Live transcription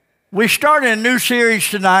We started a new series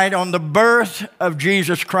tonight on the birth of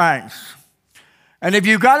Jesus Christ. And if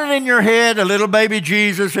you've got it in your head, a little baby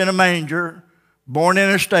Jesus in a manger, born in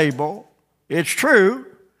a stable, it's true,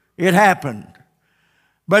 it happened.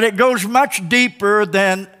 But it goes much deeper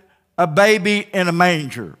than a baby in a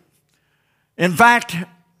manger. In fact,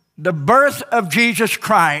 the birth of Jesus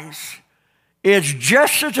Christ is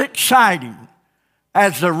just as exciting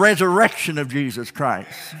as the resurrection of Jesus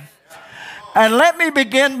Christ. And let me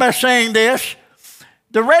begin by saying this.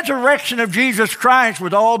 The resurrection of Jesus Christ,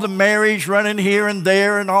 with all the Marys running here and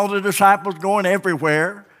there and all the disciples going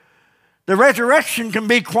everywhere, the resurrection can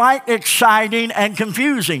be quite exciting and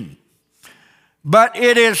confusing. But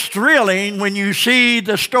it is thrilling when you see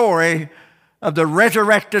the story of the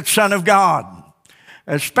resurrected Son of God,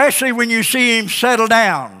 especially when you see him settle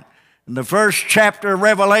down in the first chapter of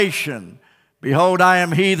Revelation. Behold, I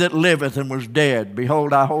am he that liveth and was dead.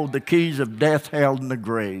 Behold, I hold the keys of death, hell, and the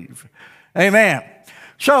grave. Amen.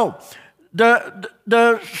 So,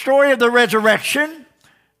 the story of the resurrection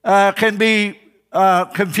can be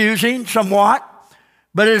confusing somewhat,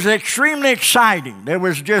 but it's extremely exciting. There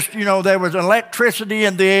was just, there was electricity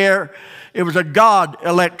in the air. It was a God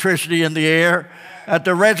electricity in the air at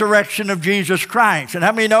the resurrection of Jesus Christ. And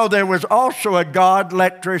how many know there was also a God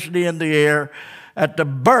electricity in the air at the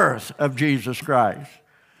birth of Jesus Christ?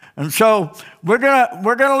 And so we're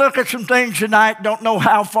gonna look at some things tonight. Don't know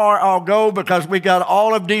how far I'll go because we got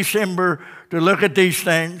all of December to look at these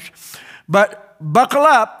things. But buckle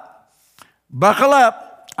up.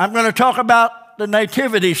 I'm going to talk about the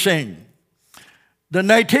Nativity Scene. The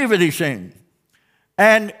Nativity Scene.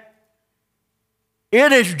 And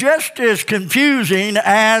it is just as confusing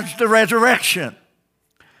as the resurrection.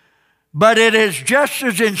 But it is just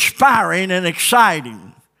as inspiring and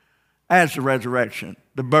exciting as the resurrection,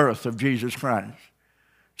 the birth of Jesus Christ.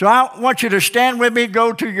 So I want you to stand with me,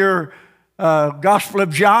 go to your Gospel of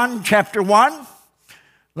John, chapter 1.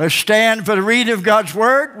 Let's stand for the reading of God's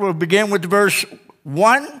Word. We'll begin with verse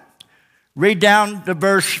 1, read down to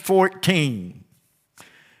verse 14.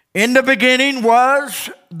 In the beginning was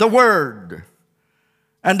the Word,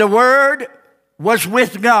 and the Word was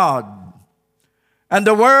with God, and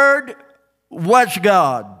the Word was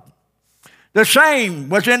God. The same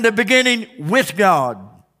was in the beginning with God.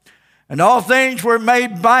 And all things were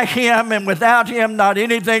made by him, and without him not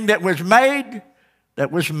anything that was made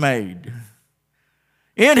that was made.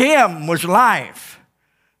 In him was life.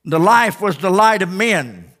 The life was the light of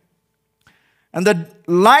men. And the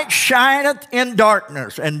light shineth in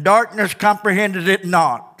darkness, and darkness comprehended it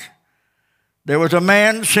not. There was a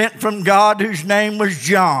man sent from God whose name was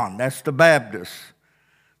John. That's the Baptist.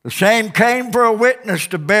 The same came for a witness,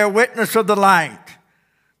 to bear witness of the light,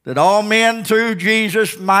 that all men through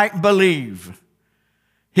Jesus might believe.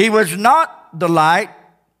 He was not the light,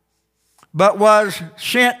 but was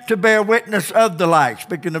sent to bear witness of the light,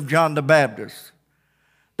 speaking of John the Baptist.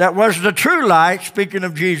 That was the true light, speaking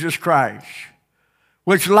of Jesus Christ,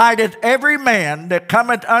 which lighteth every man that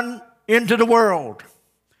cometh into the world.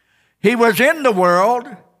 He was in the world,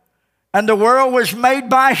 and the world was made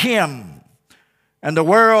by him, and the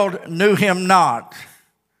world knew him not.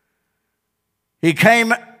 He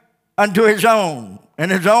came unto his own,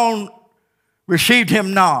 and his own received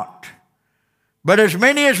him not. But as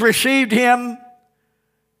many as received him,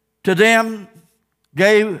 to them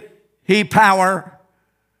gave he power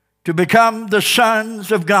to become the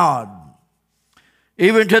sons of God,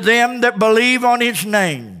 even to them that believe on his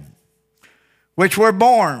name, which were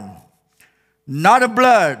born not of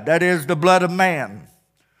blood, that is the blood of man,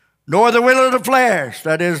 nor the will of the flesh,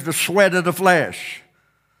 that is the sweat of the flesh,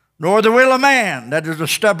 nor the will of man, that is the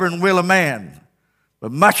stubborn will of man,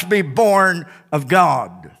 but must be born of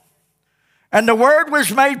God. And the Word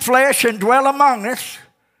was made flesh and dwelt among us,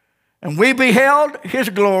 and we beheld his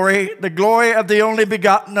glory, the glory of the only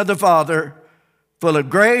begotten of the Father, full of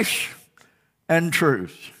grace and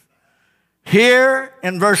truth. Here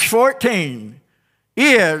in verse 14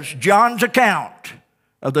 is John's account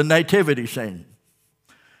of the Nativity Scene.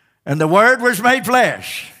 And the Word was made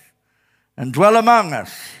flesh and dwelt among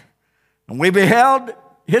us, and we beheld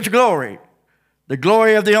his glory, the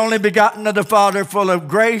glory of the only begotten of the Father, full of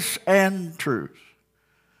grace and truth.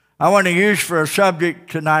 I want to use for a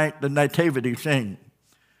subject tonight the Nativity Scene.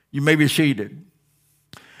 You may be seated.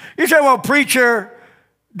 You say, well, preacher,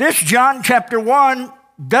 this John chapter 1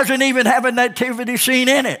 doesn't even have a nativity scene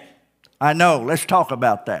in it. I know. Let's talk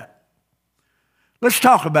about that. Let's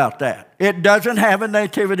talk about that. It doesn't have a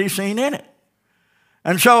nativity scene in it.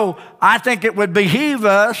 And so I think it would behoove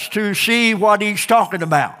us to see what he's talking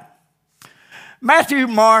about. Matthew,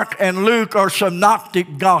 Mark, and Luke are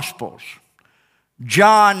synoptic gospels.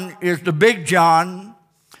 John is the big John.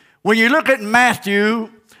 When you look at Matthew,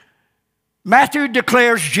 Matthew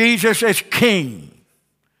declares Jesus as king,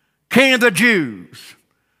 king of the Jews,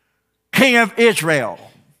 king of Israel,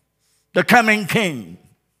 the coming king.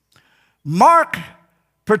 Mark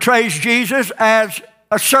portrays Jesus as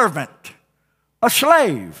a servant, a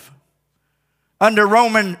slave under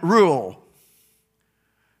Roman rule.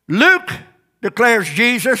 Luke declares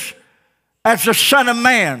Jesus as the Son of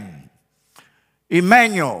Man,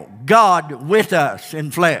 Emmanuel, God with us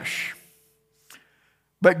in flesh.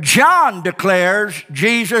 But John declares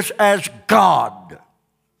Jesus as God,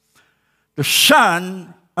 the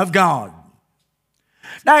Son of God.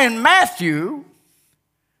 Now in Matthew,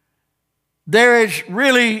 there is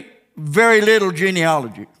really very little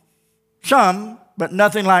genealogy. Some, but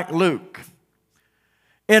nothing like Luke.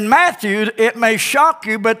 In Matthew, it may shock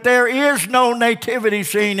you, but there is no nativity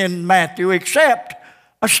scene in Matthew except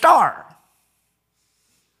a star.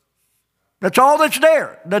 That's all that's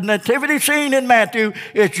there. The nativity scene in Matthew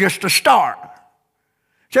is just a star.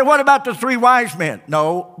 So what about the 3 wise men?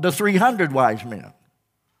 No, the 300 wise men.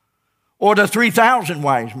 Or the 3,000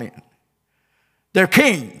 wise men. They're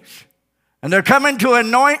kings. And they're coming to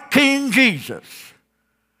anoint King Jesus.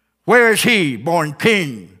 Where is he? Born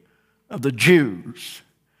King of the Jews.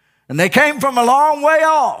 And they came from a long way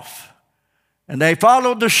off. And they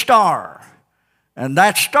followed the star. And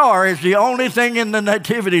that star is the only thing in the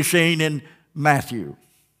nativity scene in Matthew.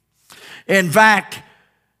 In fact,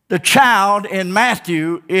 the child in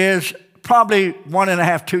Matthew is probably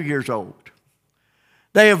 1.5, 2 years old.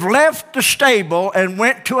 They have left the stable and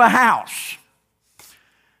went to a house.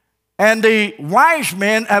 And the wise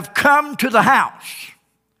men have come to the house.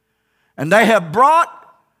 And they have brought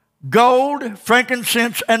gold,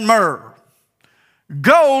 frankincense, and myrrh.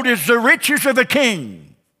 Gold is the riches of a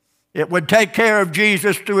king. It would take care of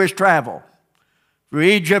Jesus through his travel, through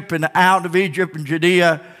Egypt and out of Egypt and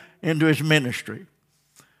Judea into his ministry.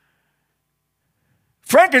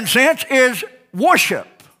 Frankincense is worship.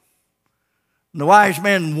 And the wise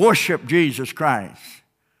men worship Jesus Christ.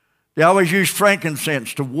 They always use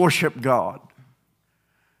frankincense to worship God.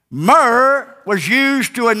 Myrrh was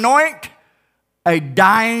used to anoint a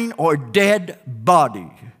dying or dead body.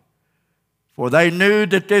 For they knew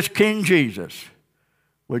that this King Jesus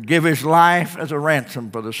would give his life as a ransom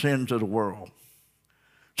for the sins of the world.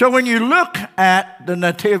 So when you look at the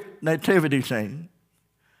nativity scene,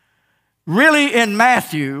 really in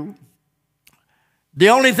Matthew, the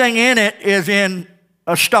only thing in it is in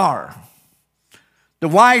a star. The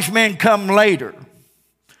wise men come later.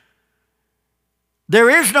 There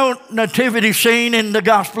is no nativity scene in the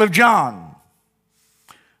Gospel of John.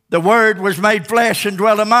 The Word was made flesh and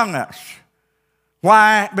dwelt among us.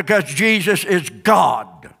 Why? Because Jesus is God.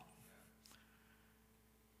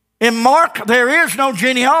 In Mark, there is no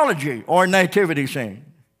genealogy or nativity scene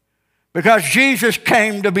because Jesus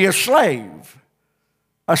came to be a slave,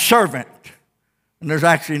 a servant. And there's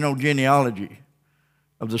actually no genealogy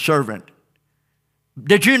of the servant.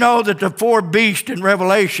 Did you know that the 4 beasts in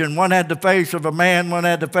Revelation, one had the face of a man, one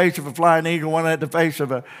had the face of a flying eagle, one had the face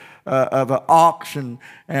of an ox,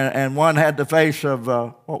 and one had the face of,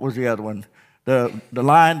 what was the other one? The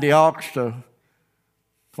lion, the ox,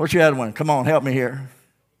 what's the other one? Come on, help me here.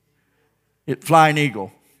 Flying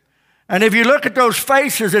eagle. And if you look at those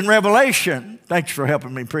faces in Revelation, thanks for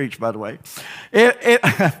helping me preach, by the way.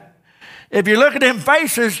 If you look at them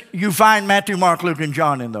faces, you find Matthew, Mark, Luke, and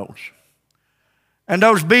John in those. And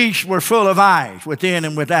those beasts were full of eyes, within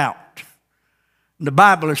and without. And the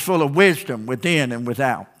Bible is full of wisdom, within and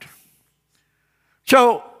without.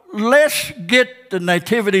 So let's get the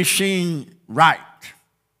nativity scene right.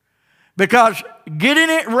 Because getting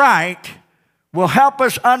it right will help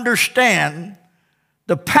us understand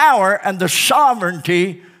the power and the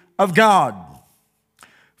sovereignty of God.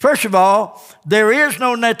 First of all, there is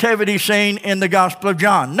no nativity scene in the Gospel of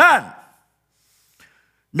John. None.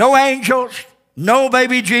 No angels, no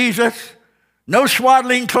baby Jesus, no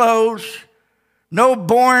swaddling clothes, no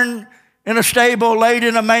born in a stable, laid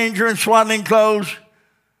in a manger in swaddling clothes,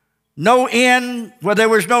 no inn where there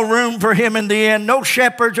was no room for him in the inn, no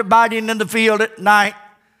shepherds abiding in the field at night,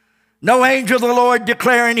 no angel of the Lord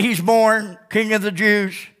declaring he's born, King of the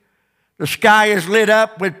Jews. The sky is lit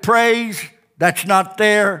up with praise. That's not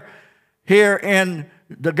there here in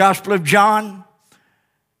the Gospel of John.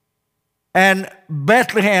 And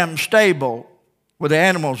Bethlehem stable where the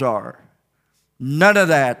animals are. None of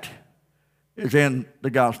that is in the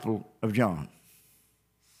Gospel of John.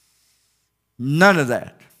 None of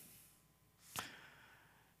that.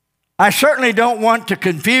 I certainly don't want to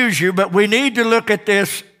confuse you, but we need to look at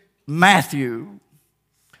this Matthew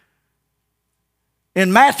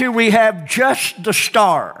In Matthew, we have just the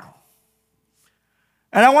star.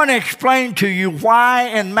 And I want to explain to you why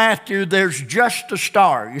in Matthew there's just a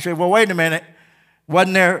star. You say, well, wait a minute.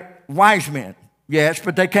 Wasn't there wise men? Yes,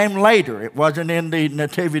 but they came later. It wasn't in the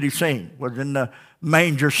nativity scene. It was in the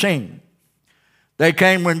manger scene. They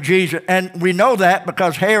came when Jesus, and we know that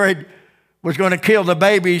because Herod was going to kill the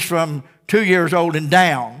babies from 2 years old and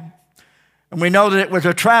down. And we know that it was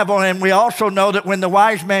a travel, and we also know that when the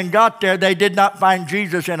wise men got there, they did not find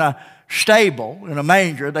Jesus in a stable, in a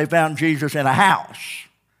manger. They found Jesus in a house.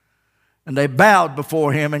 And they bowed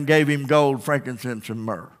before him and gave him gold, frankincense, and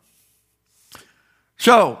myrrh.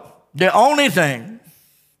 So, the only thing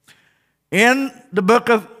in the book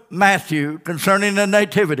of Matthew concerning the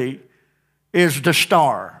nativity is the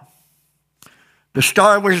star. The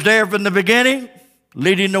star was there from the beginning,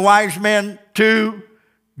 leading the wise men to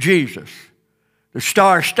Jesus. The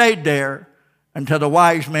star stayed there until the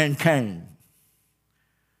wise men came.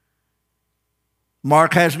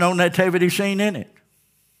 Mark has no nativity scene in it.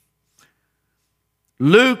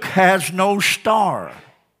 Luke has no star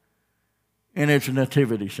in its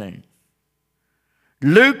nativity scene.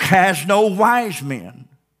 Luke has no wise men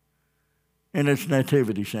in its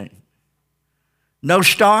nativity scene. No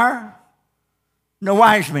star, no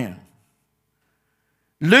wise men.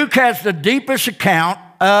 Luke has the deepest account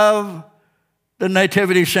of the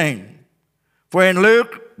nativity scene. For in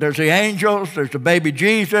Luke, there's the angels, there's the baby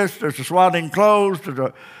Jesus, there's the swaddling clothes,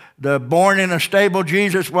 there's the born in a stable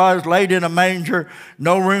Jesus was, laid in a manger,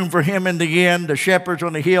 no room for him in the inn, the shepherds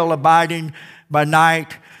on the hill abiding by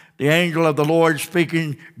night, the angel of the Lord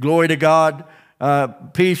speaking, glory to God,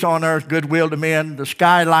 peace on earth, goodwill to men. The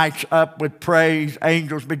sky lights up with praise,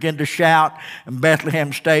 angels begin to shout, and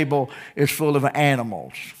Bethlehem stable is full of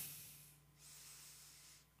animals.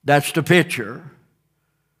 That's the picture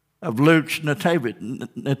of Luke's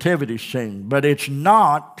nativity scene, but it's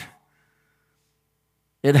not.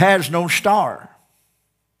 It has no star,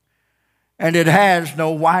 and it has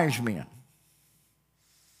no wise men.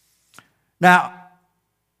 Now,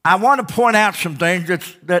 I want to point out some things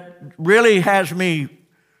that really has me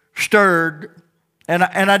stirred, and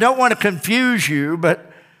I don't want to confuse you,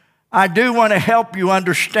 but I do want to help you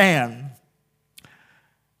understand.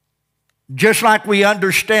 Just like we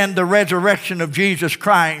understand the resurrection of Jesus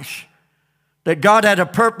Christ, that God had a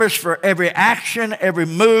purpose for every action, every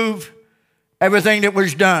move, everything that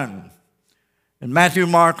was done in Matthew,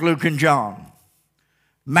 Mark, Luke, and John.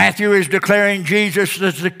 Matthew is declaring Jesus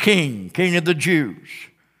as the king of the Jews.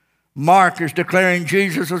 Mark is declaring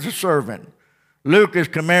Jesus as a servant. Luke is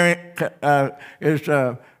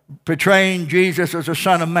portraying Jesus as a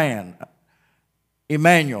son of man,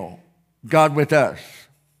 Emmanuel, God with us.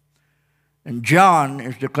 And John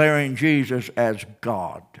is declaring Jesus as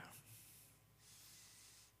God.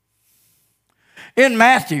 In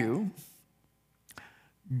Matthew,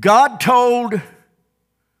 God told,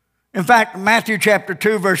 in fact, Matthew chapter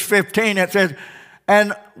 2, verse 15, it says,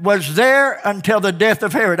 and was there until the death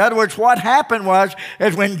of Herod. In other words, what happened was,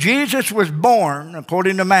 is when Jesus was born,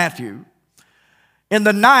 according to Matthew, in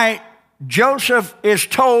the night, Joseph is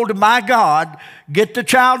told by God, get the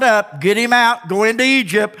child up, get him out, go into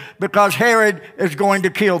Egypt, because Herod is going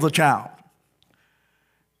to kill the child.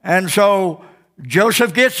 And so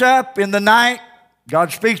Joseph gets up in the night,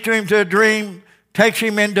 God speaks to him to a dream, takes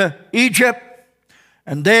him into Egypt,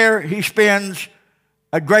 and there he spends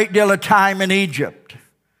a great deal of time in Egypt.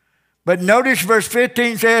 But notice verse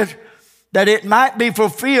 15 says, that it might be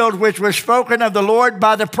fulfilled which was spoken of the Lord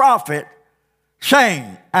by the prophet,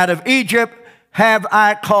 saying, out of Egypt have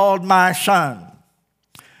I called my son.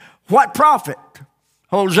 What prophet?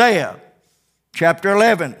 Hosea, chapter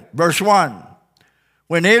 11, verse 1.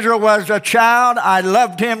 When Israel was a child, I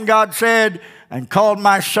loved him, God said, and called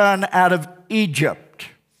my son out of Egypt.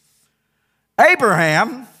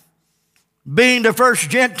 Abraham, being the first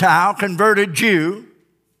Gentile converted Jew,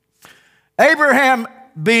 Abraham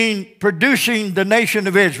being producing the nation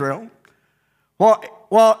of Israel,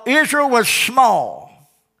 while Israel was small,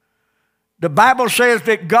 the Bible says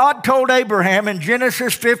that God told Abraham in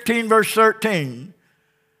Genesis 15, verse 13,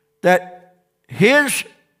 that his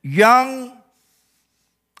young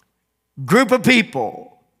group of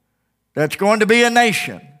people that's going to be a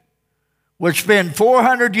nation would spend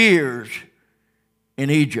 400 years in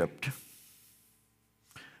Egypt.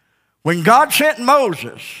 When God sent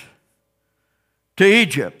Moses to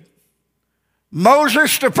Egypt,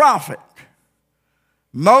 Moses the prophet,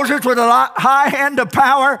 Moses with a high hand of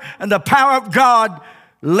power and the power of God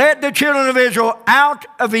led the children of Israel out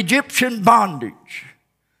of Egyptian bondage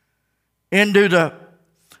into the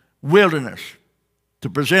wilderness to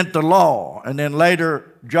present the law. And then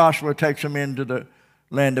later Joshua takes them into the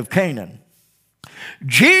land of Canaan.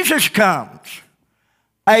 Jesus comes,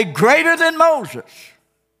 a greater than Moses.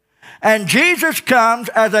 And Jesus comes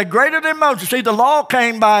as a greater than Moses. See, the law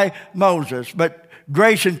came by Moses, but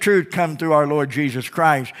grace and truth come through our Lord Jesus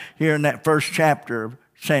Christ here in that first chapter of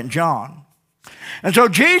St. John. And so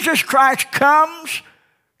Jesus Christ comes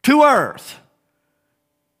to earth.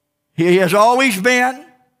 He has always been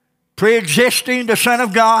pre-existing, the Son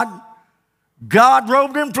of God. God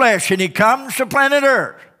robed in flesh, and he comes to planet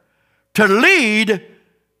Earth to lead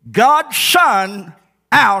God's Son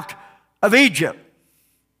out of Egypt.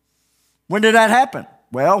 When did that happen?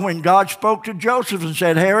 Well, when God spoke to Joseph and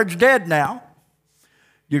said, Herod's dead now.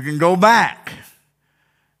 You can go back.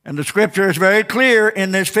 And the scripture is very clear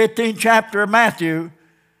in this 15th chapter of Matthew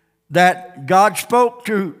that God spoke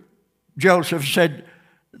to Joseph and said,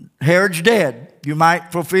 Herod's dead. You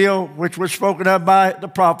might fulfill which was spoken of by the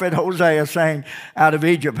prophet Hosea, saying, out of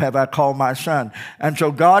Egypt have I called my son. And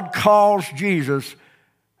so God calls Jesus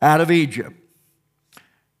out of Egypt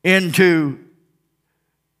into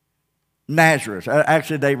Nazareth.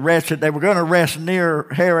 Actually, they were going to rest near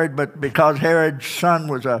Herod, but because Herod's son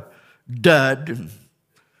was a dud and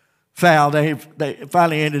foul, they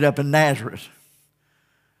finally ended up in Nazareth.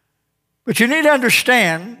 But you need to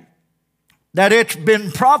understand that it's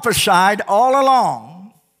been prophesied all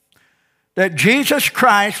along that Jesus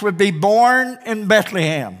Christ would be born in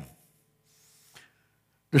Bethlehem.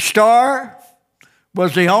 The star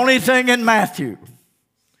was the only thing in Matthew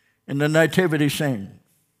in the Nativity Scene.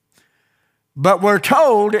 But we're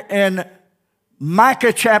told in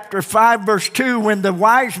Micah chapter 5, verse 2, when the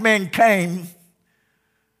wise men came,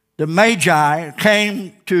 the Magi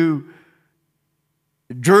came to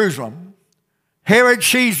Jerusalem, Herod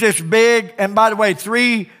sees this big, and by the way,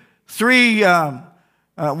 three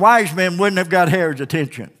wise men wouldn't have got Herod's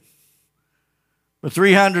attention. But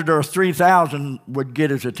 300 or 3,000 would get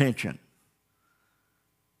his attention.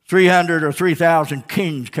 300 or 3,000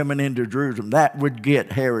 kings coming into Jerusalem, that would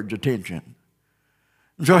get Herod's attention.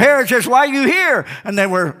 And so Herod says, why are you here? And they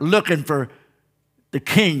were looking for the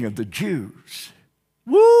king of the Jews.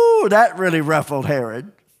 Woo, that really ruffled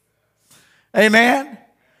Herod. Amen?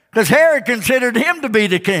 Because Herod considered him to be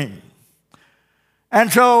the king.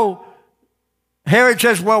 And so Herod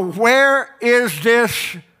says, well, where is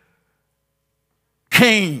this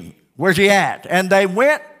king? Where's he at? And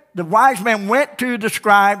the wise men went to the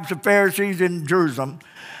scribes, the Pharisees in Jerusalem.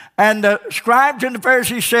 And the scribes and the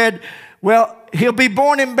Pharisees said, well, he'll be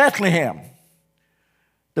born in Bethlehem.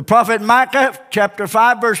 The prophet Micah, chapter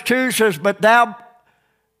 5, verse 2 says, but thou,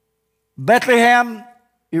 Bethlehem,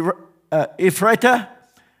 Ephratah,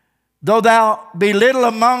 though thou be little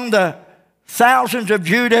among the thousands of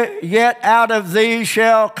Judah, yet out of thee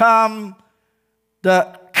shall come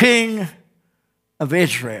the King of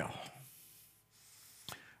Israel.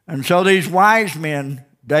 And so these wise men,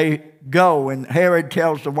 they go, and Herod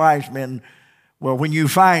tells the wise men, well, when you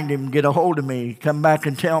find him, get a hold of me, come back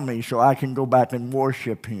and tell me so I can go back and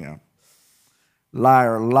worship him.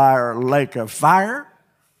 Liar, liar, lake of fire.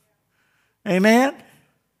 Amen?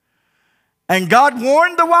 And God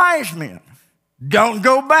warned the wise men, don't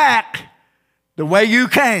go back the way you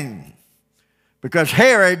came, because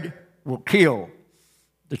Herod will kill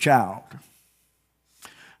the child.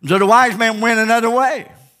 So the wise men went another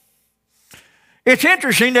way. It's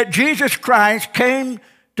interesting that Jesus Christ came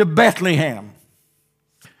to Bethlehem.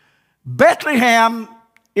 Bethlehem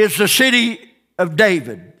is the city of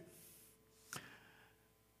David.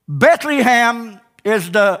 Bethlehem is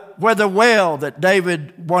where the well that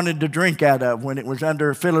David wanted to drink out of when it was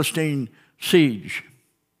under Philistine siege.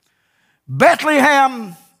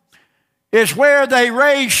 Bethlehem is where they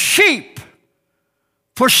raised sheep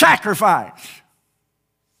for sacrifice.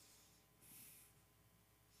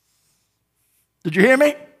 Did you hear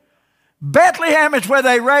me? Bethlehem is where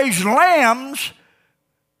they raised lambs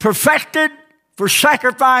perfected for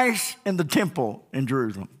sacrifice in the temple in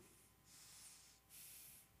Jerusalem.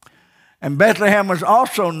 And Bethlehem was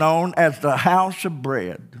also known as the house of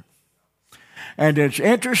bread. And it's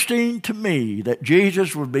interesting to me that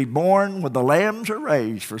Jesus would be born where the lambs are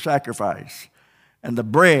raised for sacrifice, and the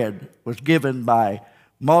bread was given by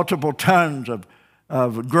multiple tons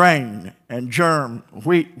of grain and germ,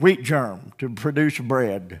 wheat germ to produce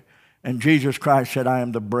bread. And Jesus Christ said, I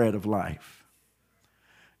am the bread of life.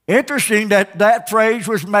 Interesting that that phrase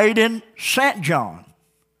was made in St. John.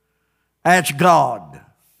 That's God.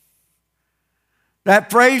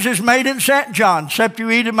 That phrase is made in St. John. Except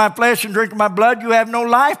you eat of my flesh and drink of my blood, you have no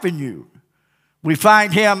life in you. We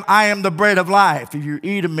find him, I am the bread of life. If you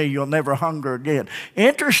eat of me, you'll never hunger again.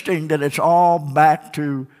 Interesting that it's all back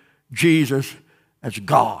to Jesus as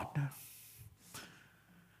God.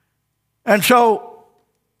 And so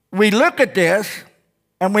we look at this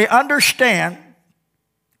and we understand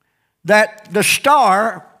that the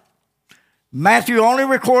star, Matthew only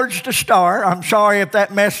records the star. I'm sorry if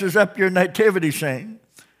that messes up your nativity scene.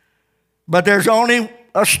 But there's only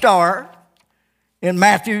a star in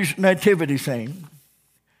Matthew's nativity scene.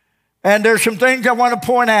 And there's some things I want to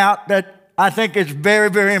point out that I think is very,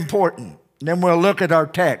 very important. And then we'll look at our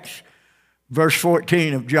text, verse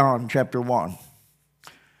 14 of John chapter 1.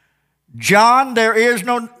 John, there is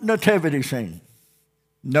no nativity scene,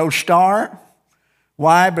 no star.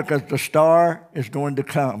 Why? Because the star is going to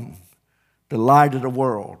come, the light of the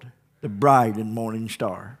world, the bright and morning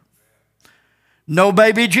star. No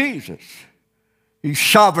baby Jesus. He's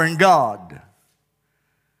sovereign God.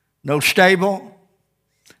 No stable,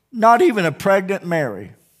 not even a pregnant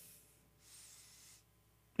Mary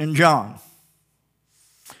in John.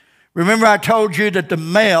 Remember I told you that the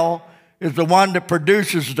male is the one that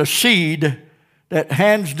produces the seed that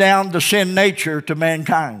hands down the sin nature to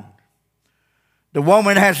mankind. The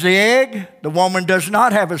woman has the egg. The woman does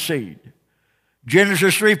not have a seed.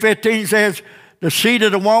 Genesis 3:15 says, the seed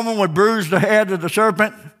of the woman would bruise the head of the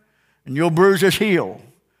serpent, and you'll bruise his heel.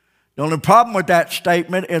 The only problem with that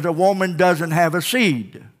statement is a woman doesn't have a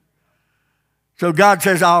seed. So God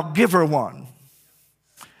says, I'll give her one.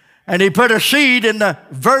 And he put a seed in the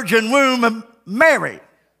virgin womb of Mary.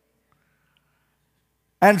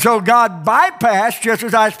 And so God bypassed, just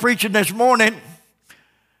as I was preaching this morning,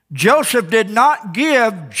 Joseph did not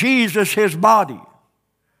give Jesus his body.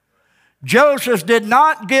 Joseph did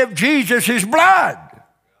not give Jesus his blood.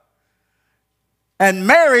 And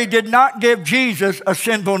Mary did not give Jesus a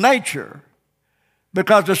sinful nature,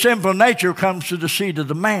 because the sinful nature comes through the seed of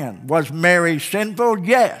the man. Was Mary sinful?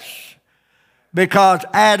 Yes. Because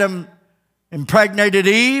Adam impregnated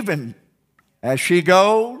Eve, and as she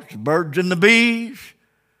goes, the birds and the bees,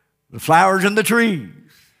 the flowers and the trees.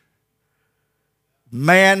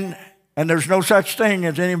 Man, and there's no such thing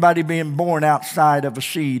as anybody being born outside of a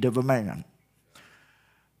seed of a man.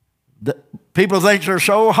 People think they're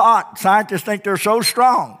so hot. Scientists think they're so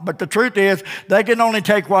strong. But the truth is, they can only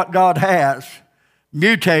take what God has,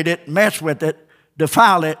 mutate it, mess with it,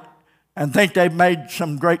 defile it, and think they've made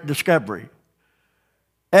some great discovery.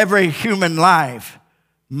 Every human life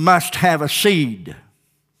must have a seed.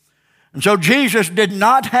 And so Jesus did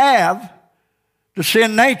not have the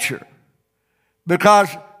sin nature, because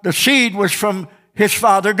the seed was from his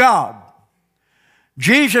Father God.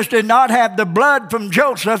 Jesus did not have the blood from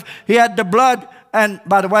Joseph. He had the blood, and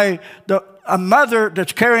by the way, a mother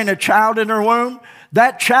that's carrying a child in her womb,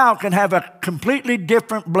 that child can have a completely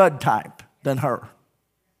different blood type than her.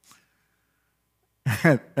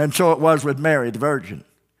 And so it was with Mary, the virgin.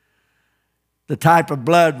 The type of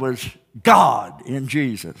blood was God in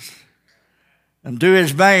Jesus. And through his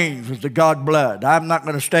veins was the God blood. I'm not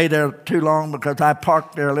going to stay there too long because I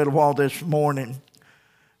parked there a little while this morning.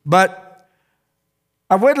 But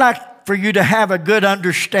I would like for you to have a good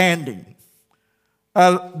understanding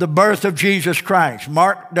of the birth of Jesus Christ.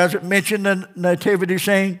 Mark doesn't mention the nativity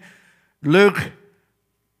scene. Luke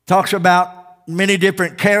talks about many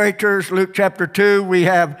different characters. Luke chapter 2, we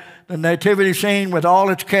have the nativity scene with all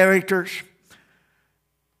its characters,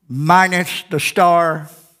 minus the star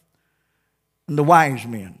and the wise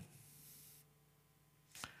men.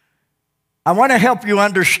 I want to help you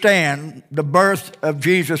understand the birth of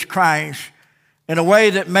Jesus Christ in a way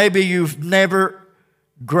that maybe you've never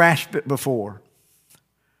grasped it before.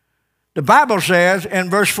 The Bible says in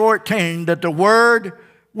verse 14 that the Word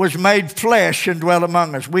was made flesh and dwelt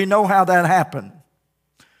among us. We know how that happened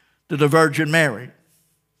to the Virgin Mary.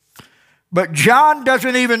 But John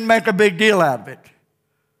doesn't even make a big deal out of it.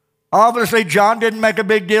 Obviously, John didn't make a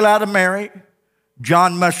big deal out of Mary.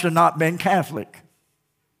 John must have not been Catholic.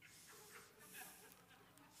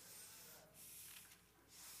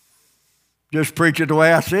 Just preach it the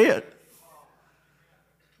way I see it.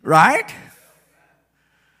 Right?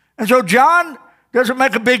 And so John doesn't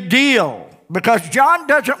make a big deal, because John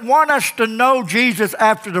doesn't want us to know Jesus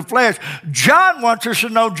after the flesh. John wants us to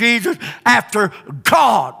know Jesus after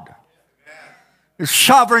God, his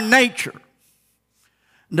sovereign nature.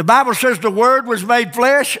 And the Bible says the Word was made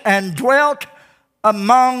flesh and dwelt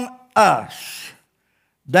among us.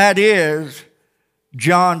 That is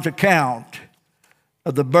John's account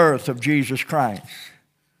of the birth of Jesus Christ.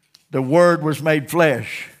 The Word was made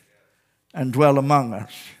flesh and dwelt among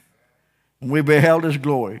us. And we beheld his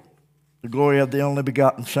glory, the glory of the only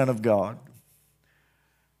begotten Son of God.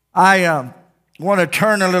 I want to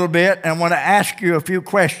turn a little bit and want to ask you a few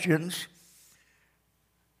questions.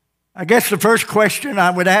 I guess the first question I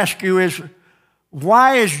would ask you is,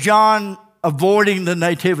 why is John avoiding the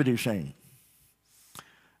nativity scene?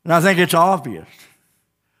 And I think it's obvious.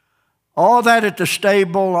 All that at the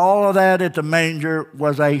stable, all of that at the manger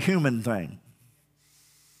was a human thing.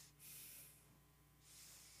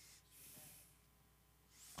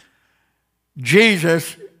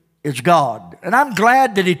 Jesus is God. And I'm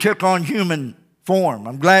glad that he took on human form.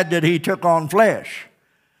 I'm glad that he took on flesh.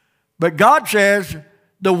 But God says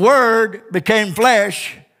the Word became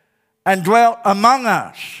flesh and dwelt among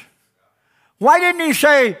us. Why didn't he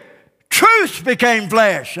say truth became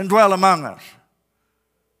flesh and dwelt among us?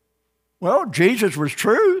 Well, Jesus was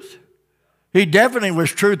truth. He definitely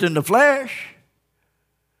was truth in the flesh.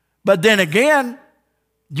 But then again,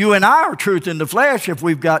 you and I are truth in the flesh if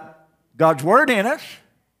we've got God's Word in us.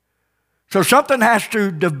 So something has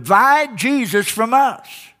to divide Jesus from us.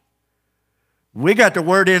 We got the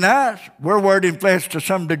Word in us. We're Word in flesh to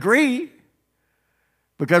some degree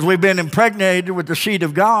because we've been impregnated with the seed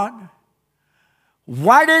of God.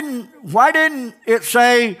 Why didn't it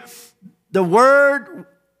say the Word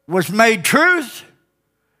was made truth?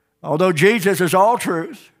 Although Jesus is all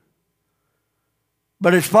truth.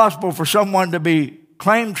 But it's possible for someone to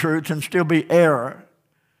claim truth and still be error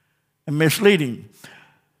and misleading.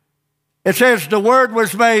 It says the Word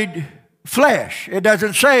was made flesh. It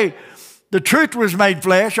doesn't say the truth was made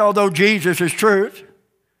flesh, although Jesus is truth.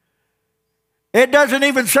 It doesn't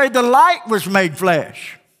even say the light was made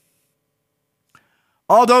flesh,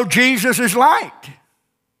 although Jesus is light.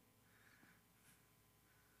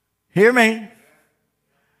 Hear me.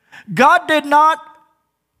 God did not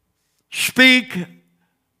speak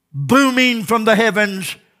booming from the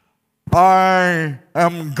heavens, I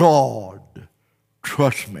am God,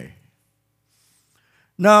 trust me.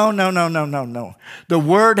 No. The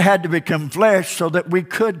Word had to become flesh so that we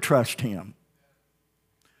could trust Him,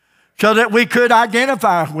 so that we could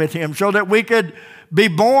identify with Him, so that we could be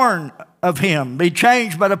born of Him, be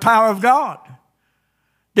changed by the power of God.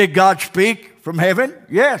 Did God speak from heaven?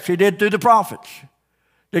 Yes, He did through the prophets.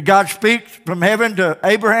 Did God speak from heaven to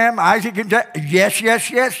Abraham, Isaac, and Jacob? Yes.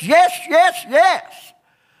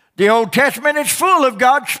 The Old Testament is full of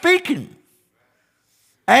God speaking.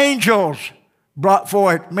 Angels brought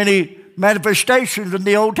forth many manifestations in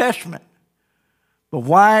the Old Testament. But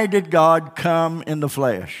why did God come in the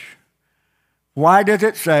flesh? Why does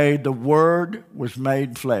it say the Word was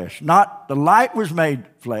made flesh? Not the light was made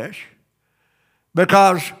flesh,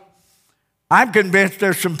 because I'm convinced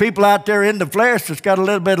there's some people out there in the flesh that's got a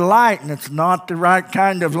little bit of light, and it's not the right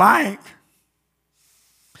kind of light.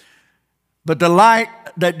 But the light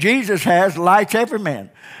that Jesus has lights every man.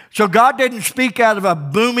 So God didn't speak out of a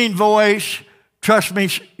booming voice, trust me,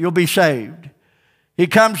 you'll be saved. He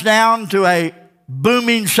comes down to a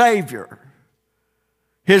booming Savior,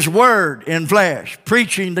 His Word in flesh,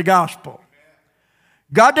 preaching the gospel.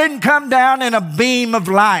 God didn't come down in a beam of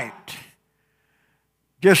light,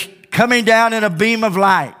 just coming down in a beam of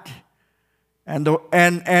light, and the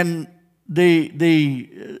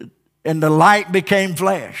light became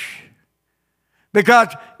flesh. Because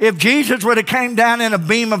if Jesus would have came down in a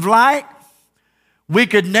beam of light, we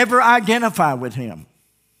could never identify with Him.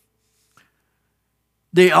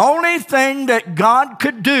 The only thing that God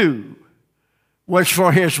could do was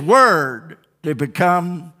for His Word to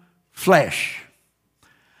become flesh.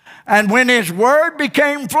 And when His Word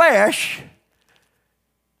became flesh,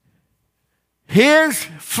 His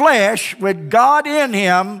flesh with God in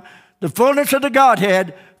Him, the fullness of the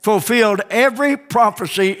Godhead, fulfilled every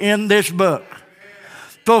prophecy in this book.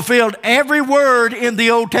 Fulfilled every word in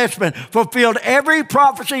the Old Testament. Fulfilled every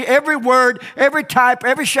prophecy, every word, every type,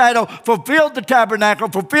 every shadow. Fulfilled the tabernacle,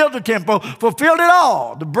 fulfilled the temple, fulfilled it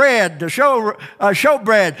all. The bread, the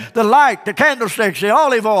showbread, the light, the candlesticks, the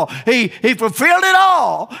olive oil. He fulfilled it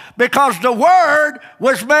all because the Word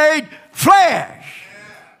was made flesh.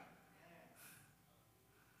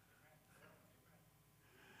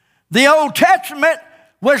 The Old Testament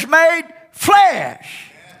was made flesh.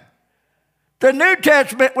 The New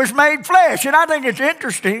Testament was made flesh. And I think it's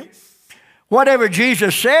interesting. Whatever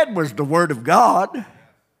Jesus said was the Word of God.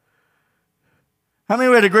 How many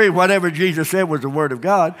would agree whatever Jesus said was the Word of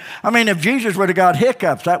God? I mean, if Jesus would have got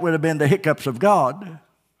hiccups, that would have been the hiccups of God.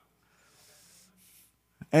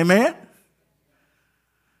 Amen?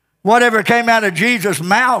 Whatever came out of Jesus'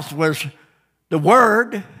 mouth was the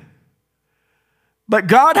Word. But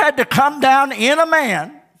God had to come down in a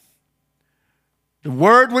man. The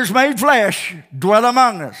Word was made flesh, dwell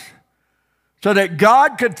among us, so that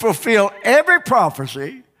God could fulfill every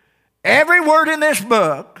prophecy, every word in this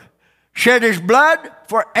book, shed His blood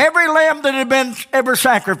for every lamb that had been ever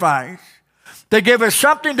sacrificed, to give us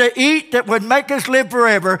something to eat that would make us live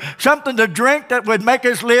forever, something to drink that would make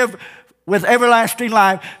us live with everlasting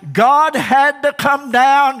life. God had to come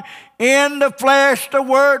down in the flesh. The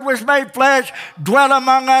Word was made flesh, dwelt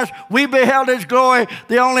among us. We beheld His glory,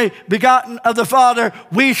 the only begotten of the Father.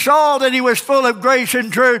 We saw that He was full of grace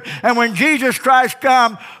and truth. And when Jesus Christ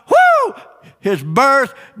come, whoo, His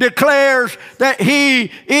birth declares that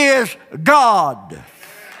He is God.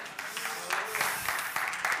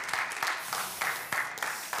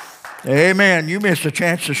 Amen. You missed a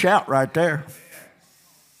chance to shout right there.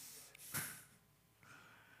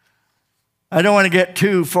 I don't want to get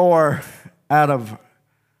too far out of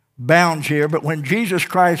bounds here, but when Jesus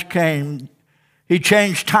Christ came, He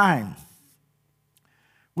changed time.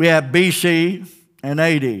 We have BC and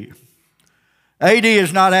AD. AD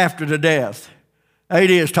is not after the death. AD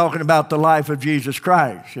is talking about the life of Jesus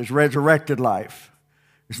Christ, His resurrected life.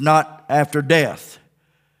 It's not after death.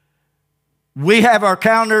 We have our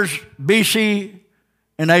calendars BC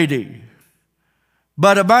and AD.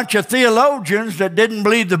 But a bunch of theologians that didn't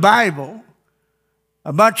believe the Bible,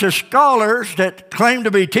 a bunch of scholars that claim to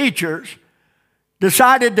be teachers,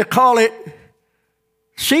 decided to call it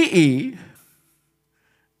CE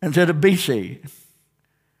instead of BC.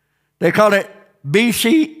 They call it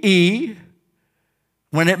BCE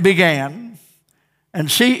when it began and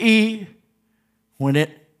CE when it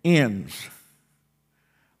ends.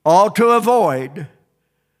 All to avoid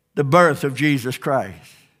the birth of Jesus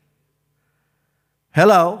Christ.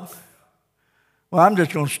 Hello? Well, I'm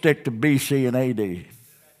just going to stick to BC and AD.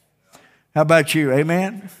 How about you?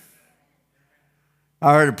 Amen?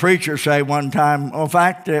 I heard a preacher say one time, well, in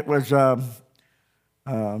fact, it was Gary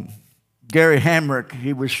Hamrick.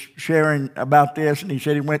 He was sharing about this, and he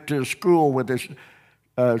said he went to a school with his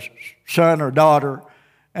son or daughter,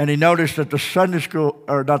 and he noticed that the Sunday school,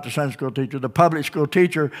 or not the Sunday school teacher, the public school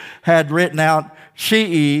teacher had written out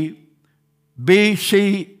CE,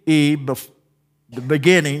 BCE, the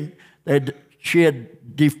beginning. She had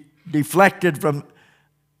deflected from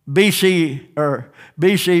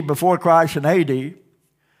BC before Christ and AD,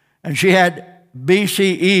 and she had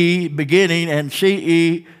BCE beginning and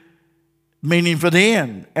CE meaning for the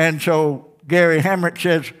end. And so Gary Hamrick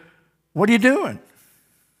says, "What are you doing?"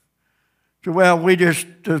 So, well, we just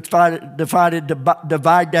decided to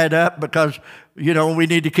divide that up because, we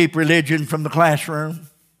need to keep religion from the classroom,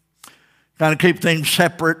 kind of keep things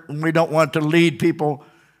separate, and we don't want to lead people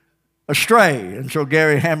astray. And so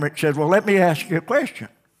Gary Hamrick said, well, let me ask you a question.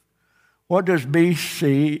 What does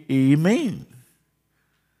BCE mean?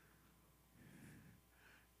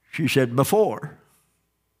 She said, before.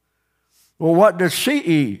 Well, what does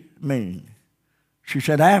CE mean? She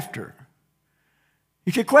said, after. He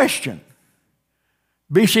said, question.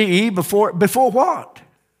 BCE before what?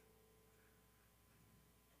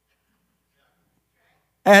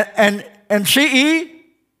 And CE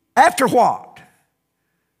after what?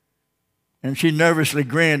 And she nervously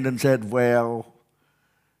grinned and said, well,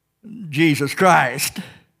 Jesus Christ,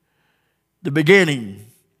 the beginning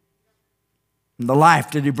and the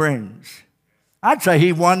life that He brings. I'd say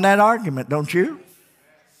he won that argument, don't you?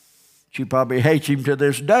 She probably hates him to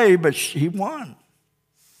this day, but he won.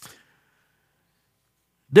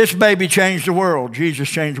 This baby changed the world. Jesus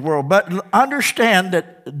changed the world. But understand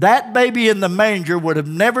that that baby in the manger would have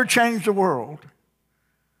never changed the world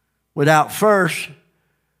without first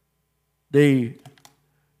the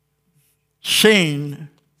scene,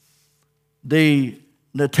 the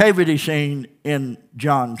nativity scene in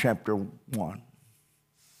John chapter 1.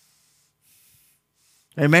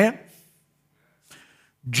 Amen?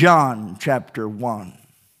 John chapter 1.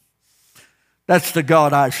 That's the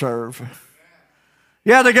God I serve.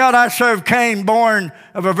 Yeah, the God I serve came born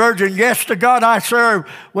of a virgin. Yes, the God I serve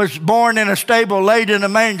was born in a stable, laid in a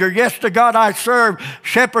manger. Yes, the God I serve,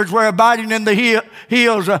 shepherds were abiding in the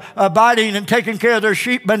hills, abiding and taking care of their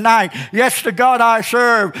sheep by night. Yes, the God I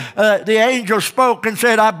serve, the angel spoke and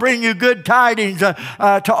said, I bring you good tidings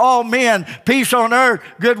to all men, peace on earth,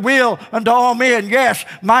 goodwill unto all men. Yes,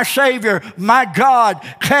 my Savior, my God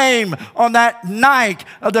came on that night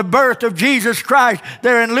of the birth of Jesus Christ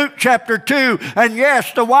there in Luke chapter 2. And yes,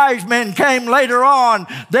 the wise men came later on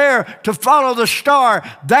there to follow the star.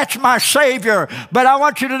 That's my Savior. But I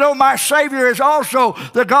want you to know my Savior is also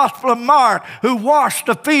the Gospel of Mark, who washed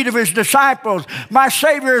the feet of His disciples. My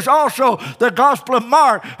Savior is also the Gospel of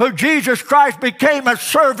Mark, who Jesus Christ became a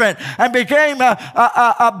servant and became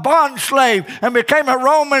a bond slave and became a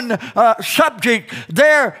Roman subject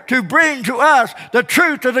there to bring to us the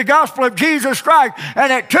truth of the gospel of Jesus Christ.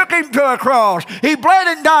 And it took Him to a cross. He bled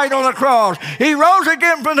and died on the cross. He rose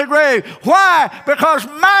again from the grave. Why? Because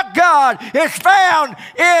my God is found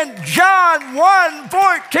in John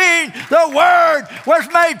 1:14. The Word was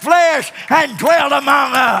made flesh and dwelt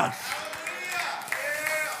among us.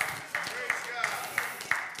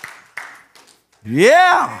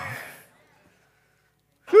 Yeah.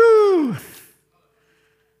 Whew.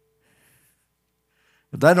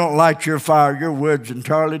 If they don't light your fire, your wood's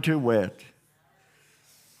entirely too wet.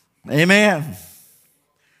 Amen.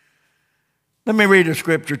 Let me read a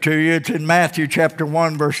scripture to you. It's in Matthew chapter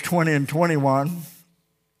 1, verse 20 and 21.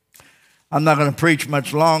 I'm not going to preach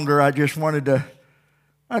much longer. I just wanted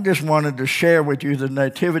to share with you the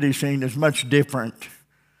nativity scene is much different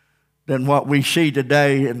than what we see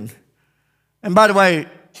today. And by the way,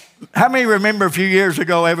 how many remember a few years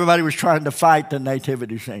ago everybody was trying to fight the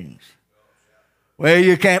nativity scenes? Well,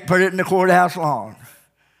 you can't put it in the courthouse lawn.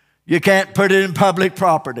 You can't put it in public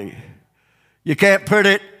property. You can't put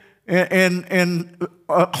it in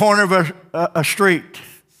a corner of a street.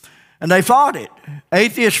 And they fought it.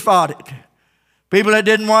 Atheists fought it. People that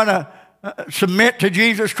didn't want to submit to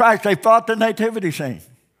Jesus Christ, they fought the nativity scene.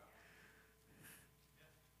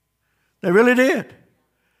 They really did.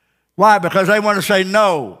 Why? Because they want to say,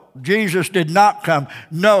 no, Jesus did not come.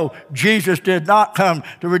 No, Jesus did not come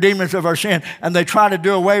to redeem us of our sin. And they try to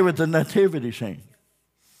do away with the nativity scene.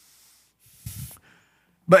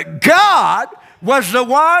 But God was the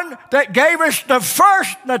one that gave us the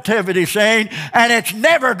first nativity scene, and it's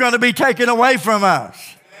never going to be taken away from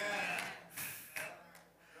us.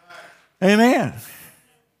 Amen.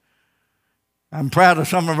 I'm proud of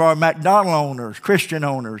some of our McDonald owners, Christian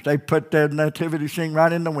owners. They put their nativity scene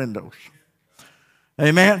right in the windows.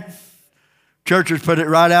 Amen. Churches put it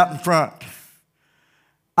right out in front.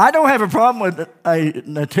 I don't have a problem with a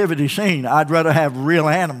nativity scene. I'd rather have real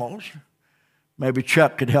animals. Maybe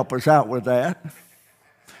Chuck could help us out with that.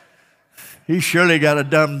 He's surely got a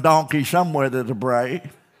dumb donkey somewhere that'll bray.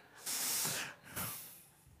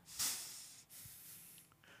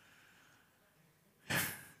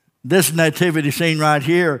 This nativity scene right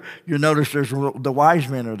here, you notice there's the wise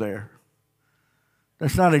men are there.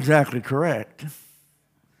 That's not exactly correct.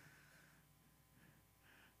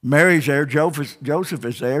 Mary's there, Joseph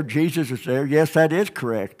is there, Jesus is there. Yes, that is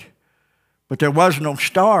correct. But there was no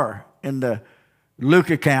star in the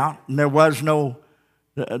Luke account, and there was no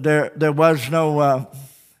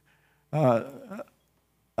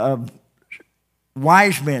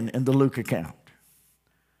wise men in the Luke account.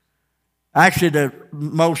 Actually, the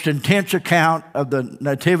most intense account of the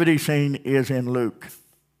nativity scene is in Luke.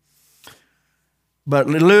 But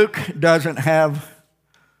Luke doesn't have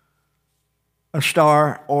a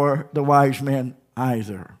star or the wise men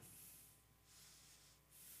either.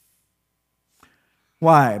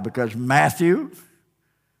 Why? Because Matthew,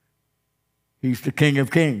 he's the King of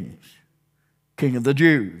Kings, King of the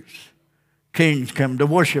Jews. Kings come to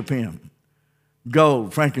worship him.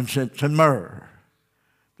 Gold, frankincense, and myrrh.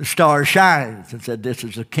 The star shines and said, this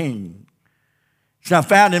is a king. It's not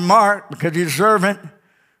found in Mark because he's a servant.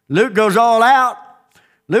 Luke goes all out.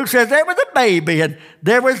 Luke says there was a baby, and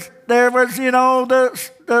there was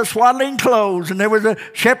the swaddling clothes, and there was the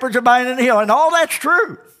shepherds abiding in the hill, and all that's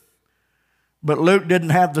true. But Luke didn't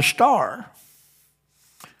have the star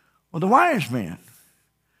or the wise men.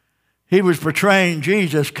 He was portraying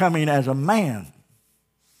Jesus coming as a man.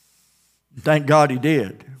 Thank God he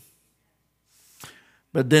did.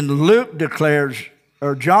 But then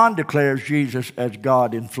John declares Jesus as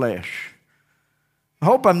God in flesh. I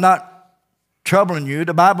hope I'm not troubling you.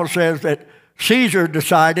 The Bible says that Caesar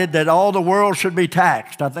decided that all the world should be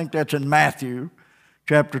taxed. I think that's in Matthew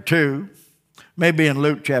chapter 2, maybe in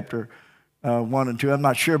Luke chapter 1 and 2. I'm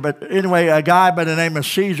not sure. But anyway, a guy by the name of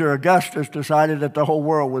Caesar Augustus decided that the whole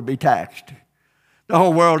world would be taxed. The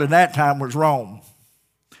whole world in that time was Rome.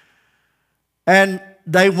 And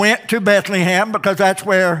they went to Bethlehem because that's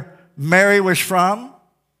where Mary was from.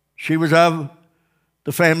 She was of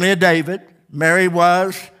the family of David. Mary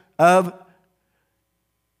was of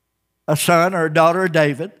a son or a daughter of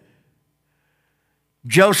David.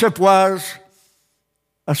 Joseph was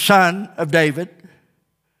a son of David.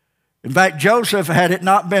 In fact, Joseph, had it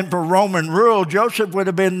not been for Roman rule, Joseph would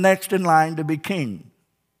have been next in line to be king.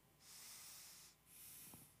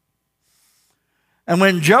 And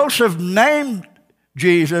when Joseph named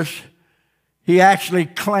Jesus, he actually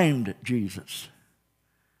claimed Jesus.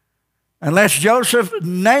 Unless Joseph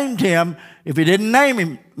named him, if he didn't name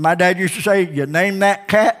him, my dad used to say, you name that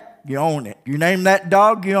cat, you own it. You name that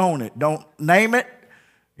dog, you own it. Don't name it,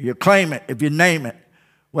 you claim it if you name it.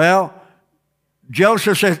 Well,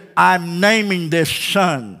 Joseph says, I'm naming this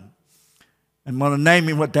son. I'm going to name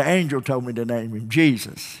him what the angel told me to name him,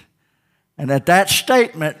 Jesus. And at that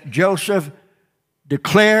statement, Joseph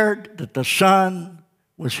declared that the son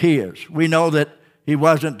was his. We know that he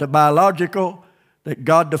wasn't the biological, that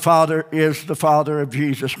God the Father is the Father of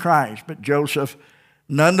Jesus Christ. But Joseph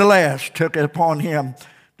nonetheless took it upon him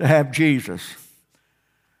to have Jesus.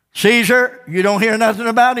 Caesar, you don't hear nothing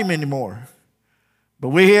about him anymore. But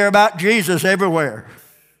we hear about Jesus everywhere.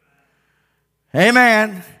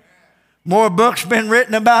 Amen. More books been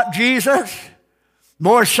written about Jesus.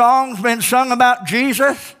 More songs been sung about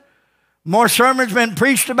Jesus. More sermons been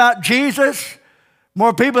preached about Jesus.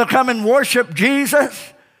 More people come and worship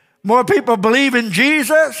Jesus. More people believe in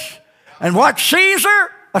Jesus. And what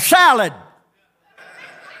Caesar? A salad.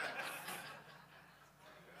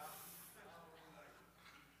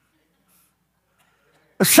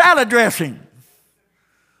 A salad dressing.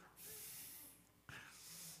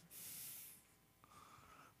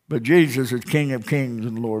 But Jesus is King of kings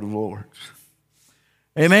and Lord of lords.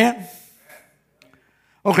 Amen?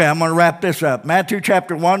 Okay, I'm going to wrap this up. Matthew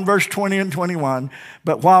chapter 1, verse 20 and 21.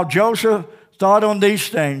 But while Joseph thought on these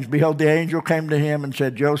things, behold, the angel came to him and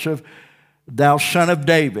said, Joseph, thou son of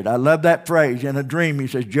David. I love that phrase. In a dream, he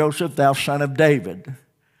says, Joseph, thou son of David.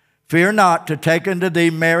 Fear not to take unto thee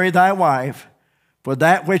Mary thy wife, for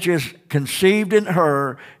that which is conceived in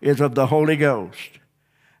her is of the Holy Ghost.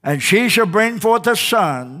 And she shall bring forth a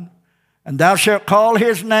son, and thou shalt call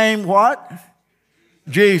his name what?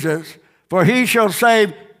 Jesus. For he shall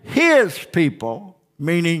save his people,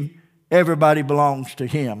 meaning everybody belongs to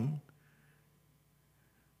him.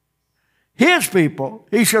 His people,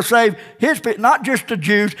 he shall save his people, not just the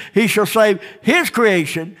Jews, he shall save his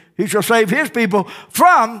creation, he shall save his people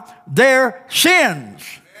from their sins.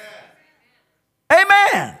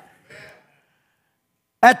 Amen.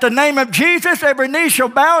 At the name of Jesus, every knee shall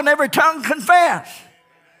bow and every tongue confess.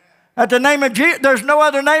 At the name of Jesus, there's no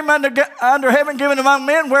other name under heaven given among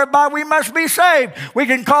men whereby we must be saved. We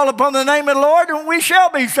can call upon the name of the Lord and we shall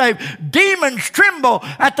be saved. Demons tremble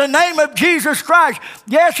at the name of Jesus Christ.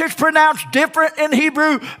 Yes, it's pronounced different in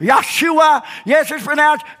Hebrew, Yeshua. Yes, it's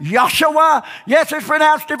pronounced Yahshua. Yes, it's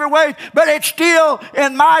pronounced different ways, but it's still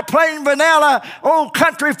in my plain vanilla, old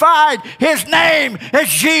countrified. His name is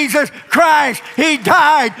Jesus Christ. He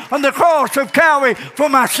died on the cross of Calvary for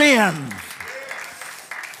my sins.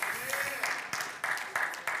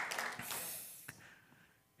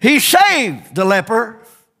 He saved the leper.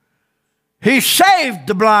 He saved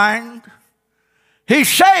the blind. He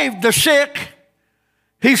saved the sick.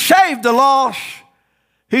 He saved the lost.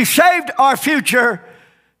 He saved our future.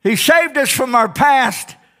 He saved us from our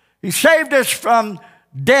past. He saved us from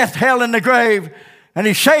death, hell, and the grave. And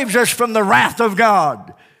he saves us from the wrath of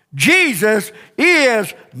God. Jesus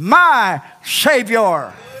is my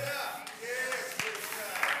Savior.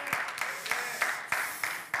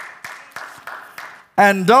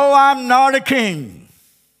 And though I'm not a king,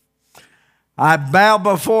 I bow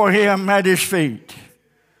before him at his feet.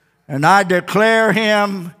 And I declare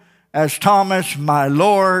him as Thomas, my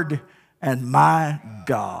Lord and my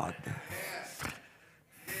God.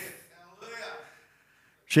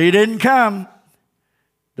 See, he didn't come.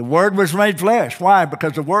 The Word was made flesh. Why?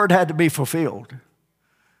 Because the Word had to be fulfilled.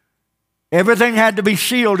 Everything had to be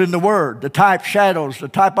sealed in the Word. The types, shadows, the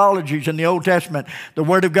typologies in the Old Testament, the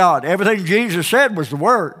Word of God. Everything Jesus said was the